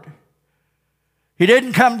Word. He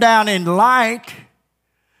didn't come down in light.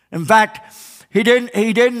 In fact, it didn't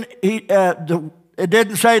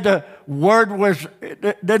say the Word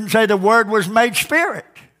was made spirit.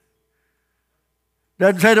 It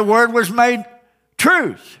doesn't say the Word was made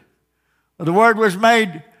truth. The Word was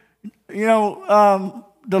made, the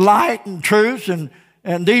light and truth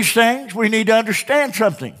and these things. We need to understand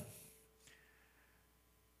something.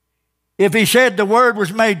 If he said the Word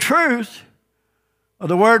was made truth, or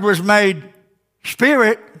the Word was made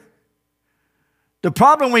spirit, the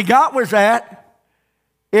problem we got with that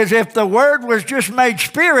is if the Word was just made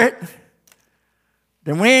spirit,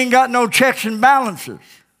 then we ain't got no checks and balances.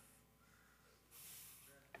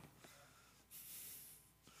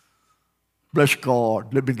 Bless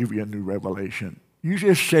God. Let me give you a new revelation. You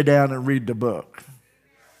just sit down and read the book.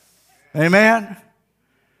 Amen?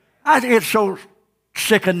 I think it's so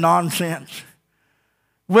sick of nonsense.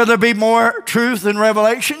 Will there be more truth and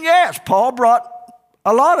revelation? Yes, Paul brought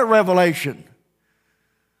a lot of revelation.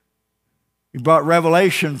 He brought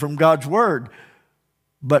revelation from God's Word.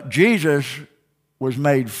 But Jesus was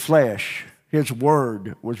made flesh. His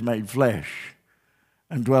Word was made flesh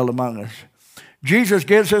and dwelt among us. Jesus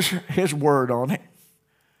gives us his Word on it,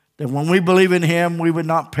 that when we believe in him, we would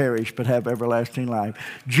not perish but have everlasting life.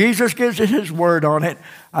 Jesus gives us his Word on it.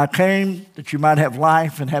 I came that you might have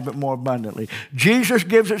life and have it more abundantly. Jesus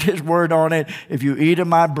gives us his Word on it. If you eat of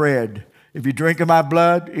my bread, if you drink of my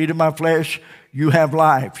blood, eat of my flesh, you have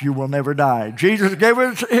life. You will never die. Jesus gave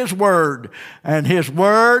us his Word, and his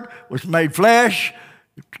Word was made flesh,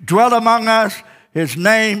 dwelt among us. His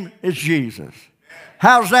name is Jesus.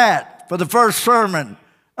 How's that for the first sermon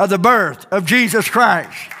of the birth of Jesus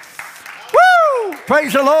Christ?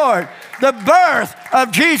 Praise the Lord. The birth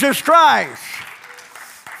of Jesus Christ.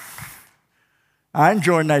 I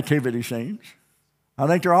enjoy nativity scenes. I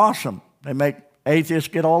think they're awesome. They make atheists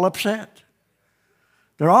get all upset.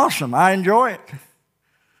 They're awesome. I enjoy it.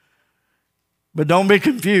 But don't be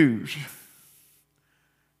confused.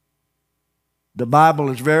 The Bible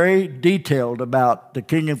is very detailed about the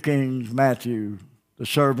King of Kings, Matthew, the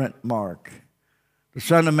servant Mark, the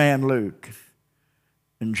Son of Man, Luke,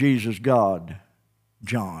 and Jesus, God,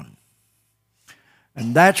 John.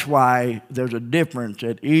 And that's why there's a difference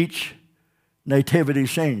at each nativity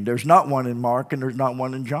scene. There's not one in Mark and there's not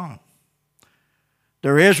one in John.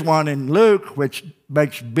 There is one in Luke which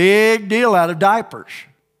makes big deal out of diapers.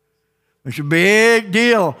 Makes a big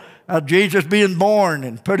deal of Jesus being born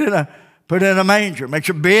and put in a manger. Makes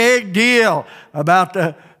a big deal about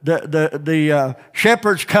the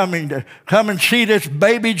shepherds coming to come and see this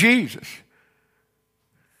baby Jesus.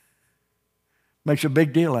 Makes a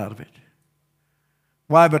big deal out of it.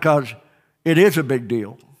 Why? Because it is a big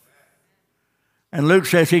deal. And Luke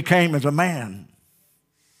says he came as a man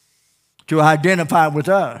to identify with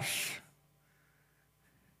us.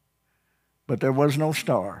 But there was no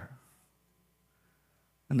star.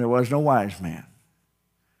 And there was no wise man.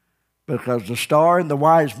 Because the star and the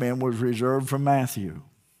wise man was reserved for Matthew.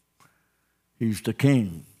 He's the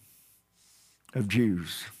King of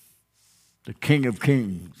Jews, the King of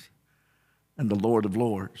Kings, and the Lord of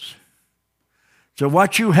Lords. So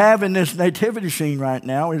what you have in this nativity scene right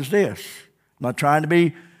now is this. I'm not trying to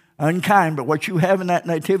be unkind, but what you have in that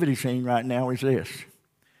nativity scene right now is this.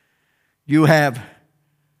 You have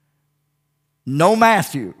no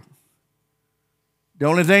Matthew. The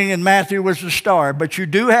only thing in Matthew was the star, but you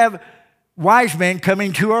do have wise men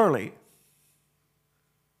coming too early.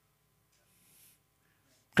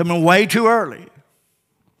 Coming way too early.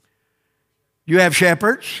 You have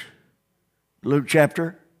shepherds, Luke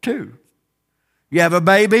chapter 2. You have a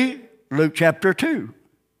baby, Luke chapter 2.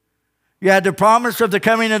 You had the promise of the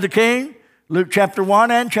coming of the King, Luke chapter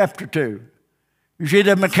 1 and chapter 2. You see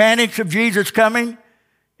the mechanics of Jesus coming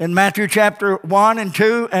in Matthew chapter 1 and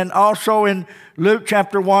 2 and also in Luke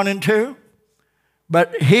chapter 1 and 2.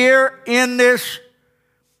 But here in this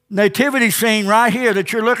nativity scene right here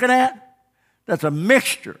that you're looking at, that's a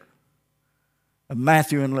mixture of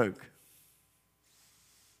Matthew and Luke.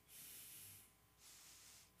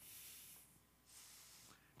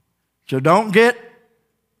 So don't get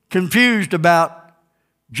confused about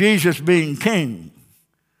Jesus being king,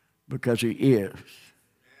 because he is.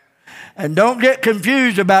 And don't get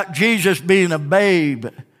confused about Jesus being a babe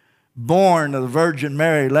born of the Virgin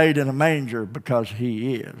Mary laid in a manger, because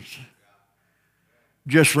he is.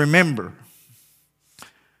 Just remember,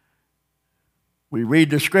 we read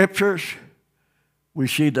the scriptures, we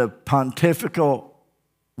see the pontifical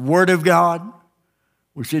Word of God,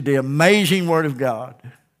 we see the amazing Word of God.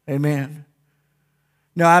 Amen.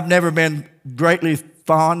 Now, I've never been greatly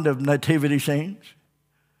fond of nativity scenes.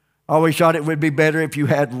 I always thought it would be better if you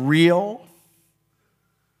had real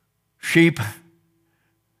sheep,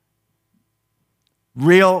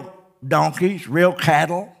 real donkeys, real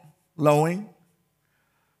cattle lowing.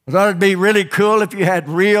 I thought it'd be really cool if you had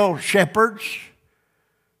real shepherds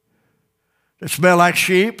that smell like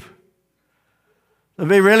sheep. It'd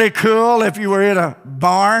be really cool if you were in a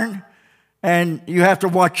barn and you have to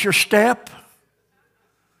watch your step.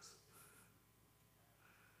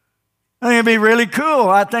 I think it'd be really cool.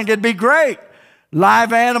 I think it'd be great.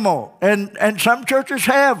 Live animal. And some churches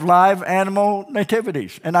have live animal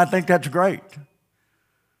nativities, and I think that's great.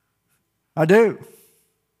 I do.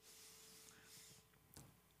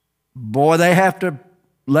 Boy, they have to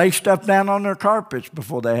lay stuff down on their carpets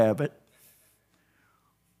before they have it,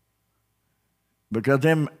 because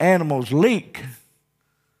them animals leak.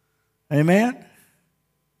 Amen?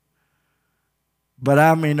 But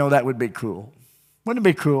I mean, no, that would be cool. Wouldn't it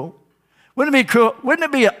be cool? Wouldn't it be cool? Wouldn't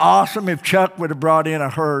it be awesome if Chuck would have brought in a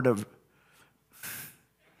herd of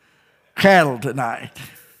cattle tonight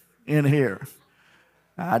in here?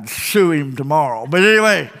 I'd sue him tomorrow. But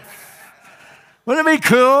anyway, wouldn't it be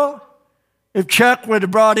cool if Chuck would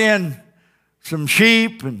have brought in some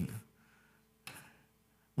sheep? And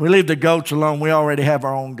we leave the goats alone. We already have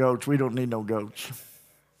our own goats. We don't need no goats.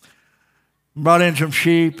 Brought in some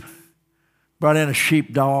sheep, brought in a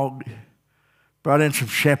sheepdog, brought in some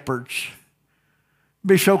shepherds. It'd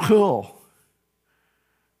be so cool.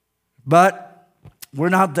 But we're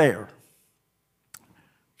not there.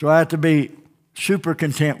 So I have to be super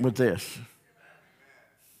content with this.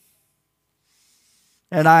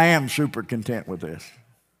 And I am super content with this.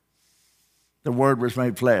 The Word was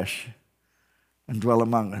made flesh and dwelt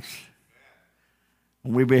among us.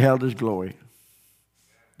 And we beheld His glory.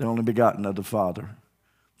 the only begotten of the Father,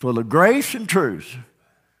 full of grace and truth.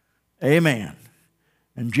 Amen.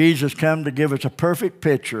 And Jesus came to give us a perfect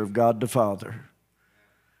picture of God the Father.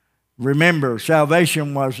 Remember,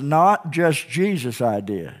 salvation was not just Jesus'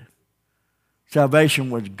 idea. Salvation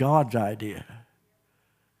was God's idea.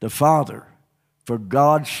 The Father, for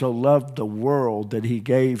God so loved the world that he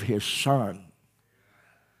gave his Son.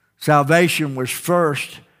 Salvation was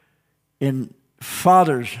first in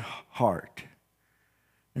Father's heart.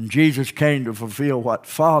 And Jesus came to fulfill what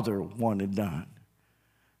Father wanted done.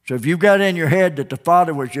 So if you've got in your head that the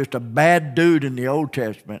Father was just a bad dude in the Old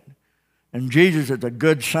Testament and Jesus is a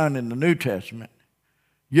good son in the New Testament,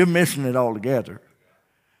 you're missing it altogether.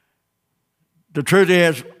 The truth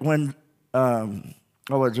is, when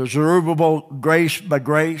Zerubbabel, grace by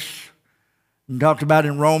grace, and talked about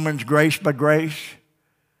in Romans, grace by grace.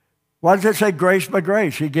 Why does it say grace by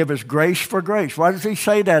grace? He gave us grace for grace. Why does he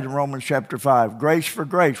say that in Romans chapter 5? Grace for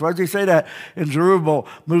grace. Why does he say that in Zerubbabel?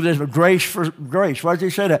 Move this, grace for grace. Why does he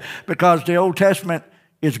say that? Because the Old Testament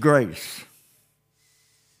is grace.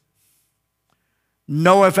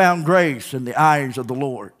 Noah found grace in the eyes of the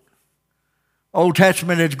Lord. Old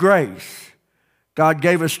Testament is grace. God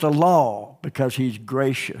gave us the law because he's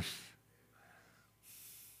gracious.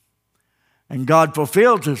 And God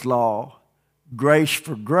fulfills his law, grace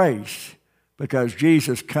for grace, because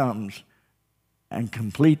Jesus comes and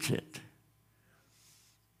completes it.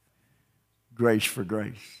 Grace for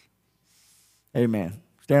grace. Amen.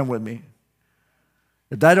 Stand with me.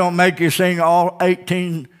 If that don't make you sing all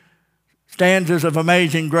 18 stanzas of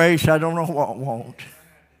Amazing Grace, I don't know what won't.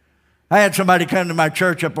 I had somebody come to my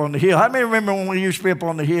church up on the hill. How many remember when we used to be up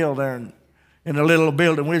on the hill there in a little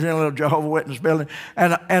building? We was in a little Jehovah's Witness building.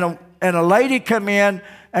 And a lady come in,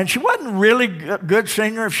 and she wasn't really a good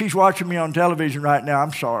singer. If she's watching me on television right now,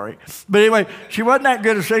 I'm sorry. But anyway, she wasn't that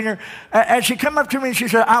good a singer. And she come up to me and she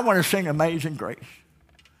said, I want to sing Amazing Grace.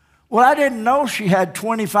 Well, I didn't know she had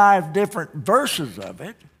 25 different verses of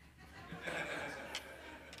it.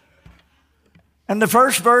 And the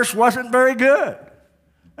first verse wasn't very good.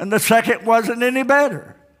 And the second wasn't any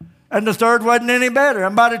better. And the third wasn't any better.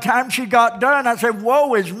 And by the time she got done, I said,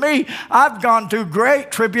 woe is me. I've gone through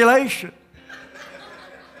great tribulation.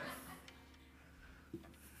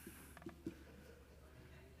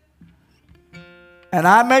 And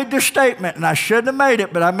I made the statement, and I shouldn't have made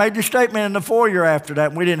it, but I made the statement in the foyer after that.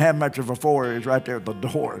 And we didn't have much of a foyer. It was right there at the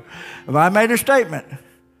door. But I made a statement.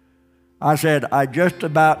 I said, I just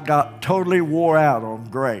about got totally wore out on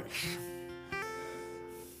grace.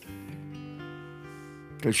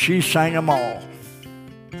 Because she sang them all.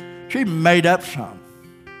 She made up some.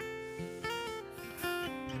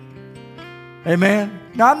 Amen?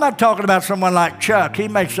 Now, I'm not talking about someone like Chuck. He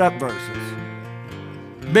makes up verses.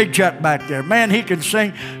 Big Chuck back there. Man, he can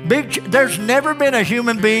sing. There's never been a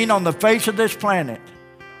human being on the face of this planet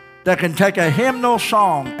that can take a hymnal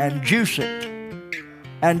song and juice it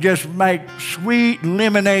and just make sweet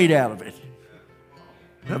lemonade out of it.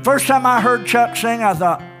 The first time I heard Chuck sing, I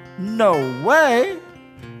thought, no way.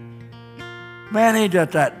 Man, he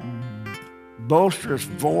got that boisterous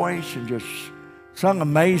voice and just sung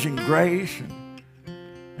Amazing Grace.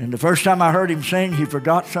 And the first time I heard him sing, he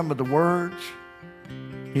forgot some of the words.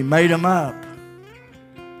 He made them up.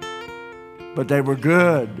 But they were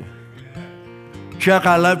good. Chuck,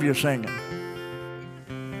 I love you singing.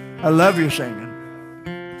 I love you singing.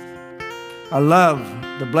 I love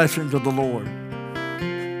the blessings of the Lord.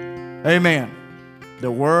 Amen.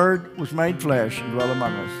 The Word was made flesh and dwelt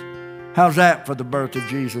among us. How's that for the birth of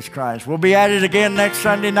Jesus Christ? We'll be at it again next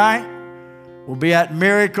Sunday night. We'll be at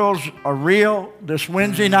Miracles Are Real this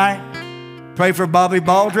Wednesday night. Pray for Bobby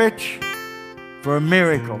Baldrige for a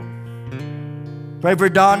miracle. Pray for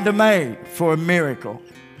Don DeMay for a miracle.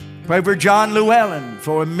 Pray for John Llewellyn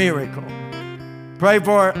for a miracle. Pray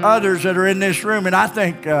for others that are in this room. And I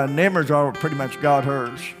think Nimmer's all pretty much got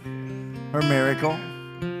hers. Her miracle.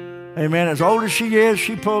 Amen. As old as she is,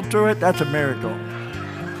 she pulled through it. That's a miracle.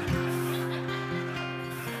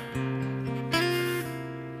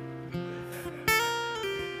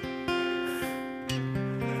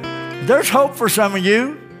 There's hope for some of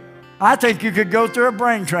you. I think you could go through a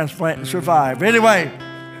brain transplant and survive. Anyway,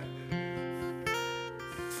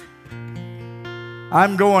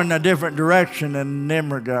 I'm going a different direction than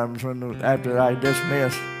Nimmer comes after I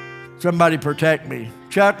dismiss. Somebody protect me.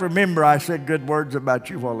 Chuck, remember I said good words about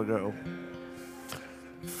you a while ago.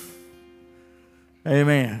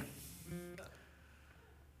 Amen.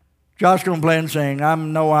 Josh's going to play and sing. I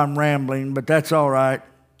know I'm rambling, but that's all right.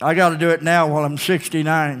 I got to do it now while I'm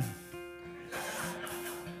 69.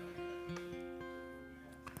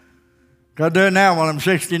 Got to do it now while I'm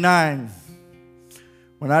 69.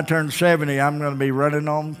 When I turn 70, I'm going to be running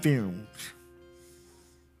on fumes.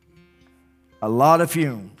 A lot of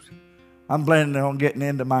fumes. I'm planning on getting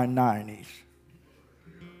into my 90s.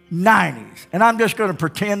 90s. And I'm just going to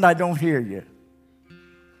pretend I don't hear you.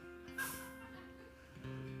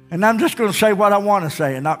 And I'm just going to say what I want to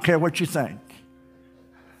say and not care what you think.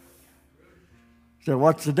 So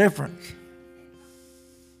what's the difference?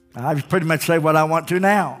 I pretty much say what I want to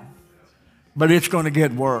now. But it's going to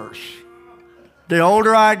get worse. The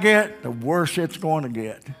older I get, the worse it's going to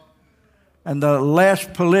get. And the less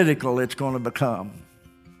political it's going to become.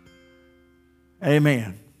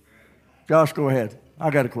 Amen. Josh, go ahead. I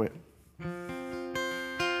got to quit.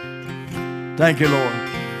 Thank you, Lord.